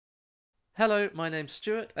Hello, my name's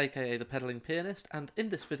Stuart, aka the Pedaling Pianist, and in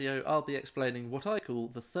this video I'll be explaining what I call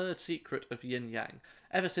the third secret of Yin Yang.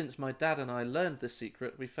 Ever since my dad and I learned this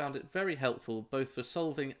secret, we found it very helpful both for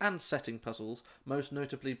solving and setting puzzles, most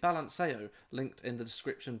notably Balanceo, linked in the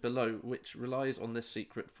description below, which relies on this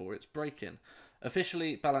secret for its break-in.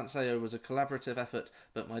 Officially, Balanceo was a collaborative effort,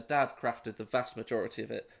 but my dad crafted the vast majority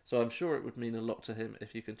of it, so I'm sure it would mean a lot to him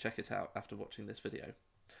if you can check it out after watching this video.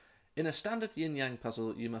 In a standard yin-yang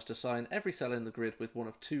puzzle, you must assign every cell in the grid with one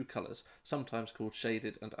of two colours, sometimes called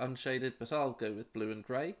shaded and unshaded, but I'll go with blue and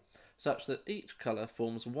grey, such that each colour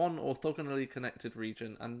forms one orthogonally connected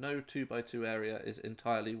region and no 2x2 area is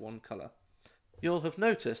entirely one colour. You'll have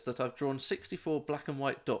noticed that I've drawn 64 black and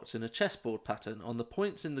white dots in a chessboard pattern on the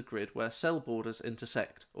points in the grid where cell borders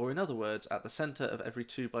intersect, or in other words, at the centre of every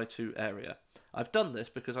 2x2 area. I've done this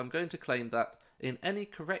because I'm going to claim that in any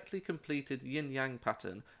correctly completed yin-yang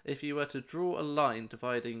pattern, if you were to draw a line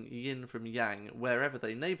dividing yin from yang wherever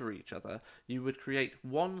they neighbour each other, you would create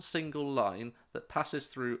one single line that passes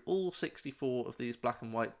through all 64 of these black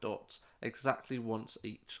and white dots exactly once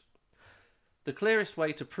each. The clearest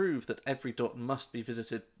way to prove that every dot must be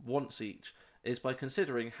visited once each is by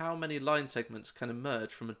considering how many line segments can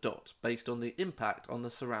emerge from a dot based on the impact on the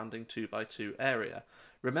surrounding 2x2 area.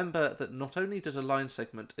 Remember that not only does a line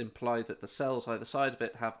segment imply that the cells either side of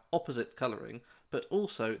it have opposite colouring, but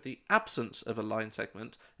also the absence of a line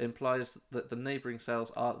segment implies that the neighbouring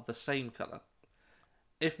cells are the same colour.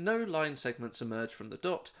 If no line segments emerge from the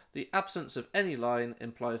dot, the absence of any line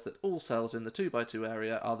implies that all cells in the 2x2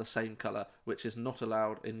 area are the same colour, which is not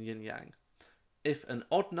allowed in yin-yang. If an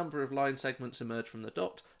odd number of line segments emerge from the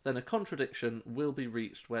dot, then a contradiction will be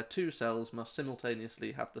reached where two cells must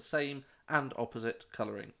simultaneously have the same and opposite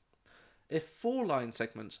colouring. If 4 line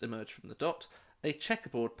segments emerge from the dot, a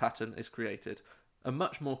checkerboard pattern is created. A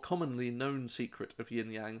much more commonly known secret of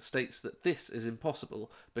yin-yang states that this is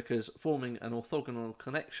impossible because forming an orthogonal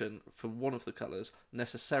connection for one of the colours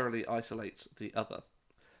necessarily isolates the other.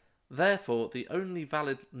 Therefore, the only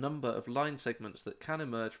valid number of line segments that can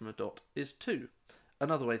emerge from a dot is 2.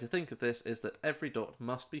 Another way to think of this is that every dot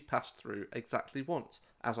must be passed through exactly once,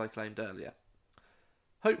 as I claimed earlier.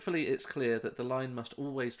 Hopefully it's clear that the line must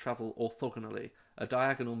always travel orthogonally. A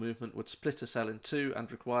diagonal movement would split a cell in two and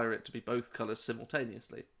require it to be both colours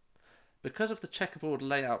simultaneously. Because of the checkerboard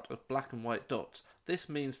layout of black and white dots, this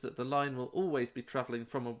means that the line will always be travelling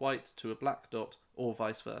from a white to a black dot, or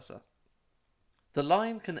vice versa. The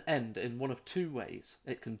line can end in one of two ways.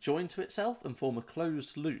 It can join to itself and form a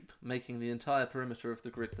closed loop, making the entire perimeter of the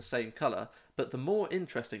grid the same colour, but the more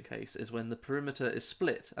interesting case is when the perimeter is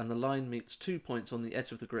split and the line meets 2 points on the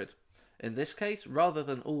edge of the grid. In this case, rather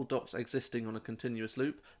than all dots existing on a continuous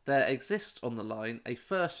loop, there exists on the line a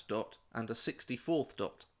first dot and a 64th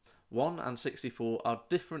dot. 1 and 64 are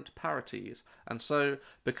different parities, and so,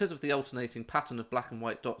 because of the alternating pattern of black and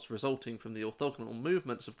white dots resulting from the orthogonal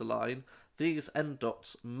movements of the line, these end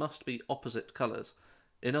dots must be opposite colours.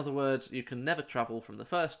 In other words, you can never travel from the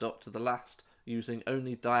first dot to the last using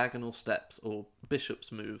only diagonal steps or bishop's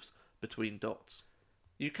moves between dots.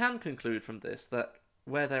 You can conclude from this that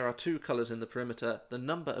where there are 2 colours in the perimeter, the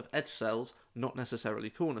number of edge cells, not necessarily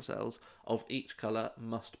corner cells, of each colour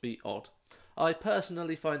must be odd. I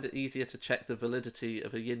personally find it easier to check the validity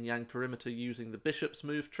of a yin-yang perimeter using the bishop's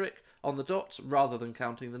move trick on the dots rather than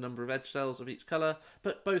counting the number of edge cells of each colour,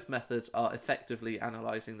 but both methods are effectively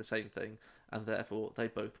analysing the same thing, and therefore they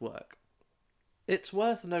both work. It's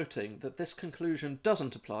worth noting that this conclusion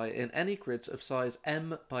doesn't apply in any grids of size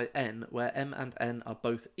m by n where m and n are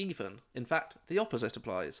both even. In fact, the opposite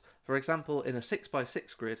applies. For example, in a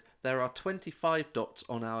 6x6 grid, there are 25 dots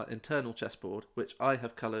on our internal chessboard, which I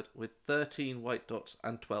have coloured with 13 white dots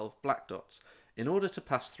and 12 black dots. In order to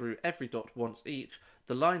pass through every dot once each,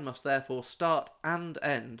 the line must therefore start and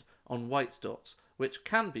end on white dots, which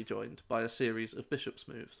can be joined by a series of bishop's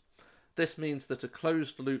moves. This means that a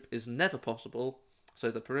closed loop is never possible,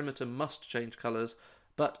 so the perimeter must change colours,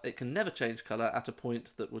 but it can never change colour at a point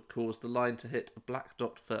that would cause the line to hit a black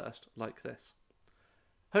dot first, like this.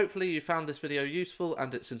 Hopefully you found this video useful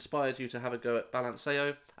and it's inspired you to have a go at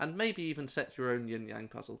Balanceo, and maybe even set your own yin-yang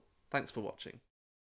puzzle. Thanks for watching.